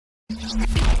Hi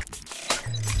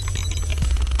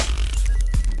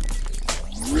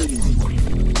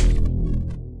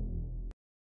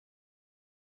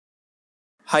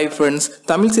friends,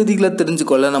 Tamil செய்திகளை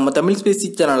தெரிஞ்சுக்கொள்ள நம்ம Tamil Spacey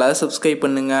சேனலை சப்ஸ்கிரைப்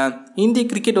பண்ணுங்க. இந்திய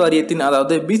கிரிக்கெட் வாரியத்தின்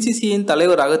அதாவது பிசிசியின்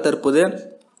தலைவராக தற்போது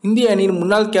இந்திய அணியின்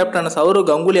முன்னாள் கேப்டனான சௌரவ்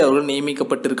கங்குலி அவர்கள்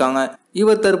நியமிக்கப்பட்டிருக்காங்க.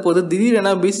 இவர் தற்போது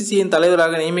திடீரென பிசிசியின்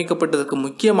தலைவராக நியமிக்கப்பட்டதற்கு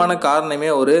முக்கியமான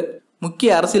காரணமே ஒரு முக்கிய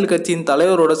அரசியல் கட்சியின்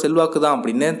தலைவரோட செல்வாக்கு தான்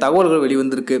அப்படின்னு தகவல்கள்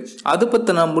வெளிவந்திருக்கு. அது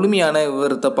பற்றின முழுமையான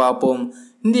விவரத்தை பார்ப்போம்.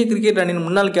 இந்திய கிரிக்கெட் அணியின்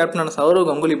முன்னாள் கேப்டனான சௌரவ்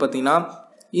கங்குலி பார்த்தீங்கன்னா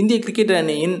இந்திய கிரிக்கெட்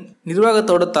அணியின்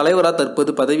நிர்வாகத்தோட தலைவராக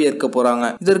தற்போது பதவி ஏற்க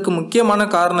போறாங்க. இதற்கு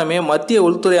முக்கியமான காரணமே மத்திய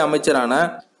உள்துறை அமைச்சரான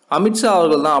அமித்ஷா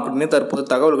அவர்கள் தான் அப்படின்னு தற்போது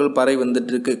தகவல்கள் பரவி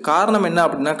வந்துட்டு இருக்கு. காரணம் என்ன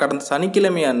அப்படின்னா, கடந்த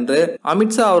சனிக்கிழமை அன்று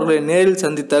அமித்ஷா அவர்களை நேரில்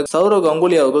சந்தித்த சௌரவ்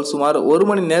கங்குலி அவர்கள் சுமார் 1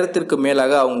 மணி நேரத்திற்கு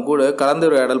மேலாக அவங்க கூட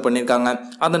கலந்துரையாடல் பண்ணியிருக்காங்க.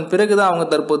 அதன் பிறகுதான் அவங்க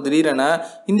தற்போது திடீரென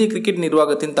இந்திய கிரிக்கெட்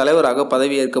நிர்வாகத்தின் தலைவராக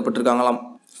பதவி ஏற்கப்பட்டிருக்காங்களாம்.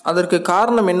 அதற்கு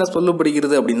காரணம் என்ன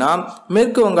சொல்லப்படுகிறது அப்படின்னா,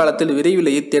 மேற்கு வங்காளத்தில்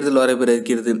விரைவிலேயே தேர்தல் வரப்பெற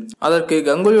இருக்கிறது. அதற்கு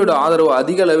கங்குலியோட ஆதரவு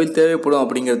அதிக அளவில் தேவைப்படும்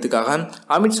அப்படிங்கிறதுக்காக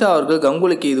அமித்ஷா அவர்கள்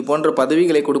கங்குலிக்கு இது போன்ற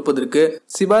பதவிகளை கொடுப்பதற்கு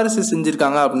சிபாரிசு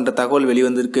செஞ்சிருக்காங்க அப்படின்ற தகவல்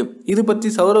வெளிவந்திருக்கு. இது பற்றி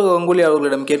சௌரவ் கங்குலி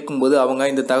அவர்களிடம் கேட்கும்போது அவங்க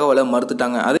இந்த தகவலை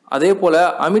மறுத்துட்டாங்க. அதே போல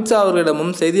அமித்ஷா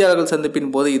அவர்களிடமும் செய்தியாளர்கள்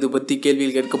சந்திப்பின் போது இது பற்றி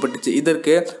கேள்வியில் கேட்கப்பட்டுச்சு.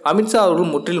 இதற்கு அமித்ஷா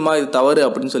அவர்கள் முற்றிலுமா இது தவறு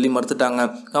அப்படின்னு சொல்லி மறுத்துட்டாங்க.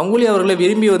 கங்குலி அவர்களை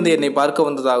விரும்பி வந்து என்னை பார்க்க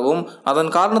வந்ததாகவும்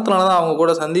அதன் காரணத்தினால்தான் அவங்க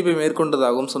கூட சந்திப்பை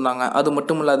மேற்கொண்டதாகவும் சொன்னாங்க. அது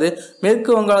மட்டுமல்லாது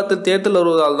மேற்கு வங்காளத்தில் தேர்தல்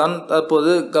வருவதால் தான்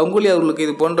தற்போது கங்குலி அவர்களுக்கு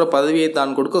இது போன்ற பதவியை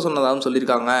தான் கொடுக்க சொன்னதாகவும்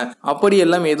சொல்லியிருக்காங்க.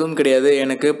 அப்படியெல்லாம் எதுவும் கிடையாது.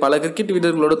 எனக்கு பல கிரிக்கெட்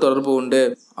வீரர்களோட தொடர்பு உண்டு.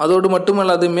 அதோடு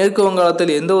மட்டுமல்லாது மேற்கு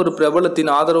வங்காளத்தில் எந்த ஒரு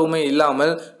பிரபலத்தின் ஆதரவுமே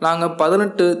இல்லாமல் நாங்கள்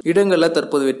 18 இடங்களில்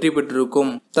தற்போது வெற்றி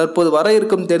பெற்றிருக்கோம். தற்போது வர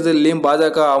இருக்கும் தேர்தலிலும்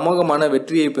பாஜக அமோகமான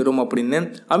வெற்றியை பெறும் அப்படின்னு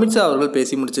அமித்ஷா அவர்கள்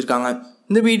பேசி முடிச்சிருக்காங்க.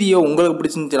 இந்த வீடியோ உங்களுக்கு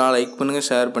பிடிச்சிருந்துச்சுன்னா லைக் பண்ணுங்க,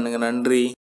 ஷேர் பண்ணுங்க. நன்றி.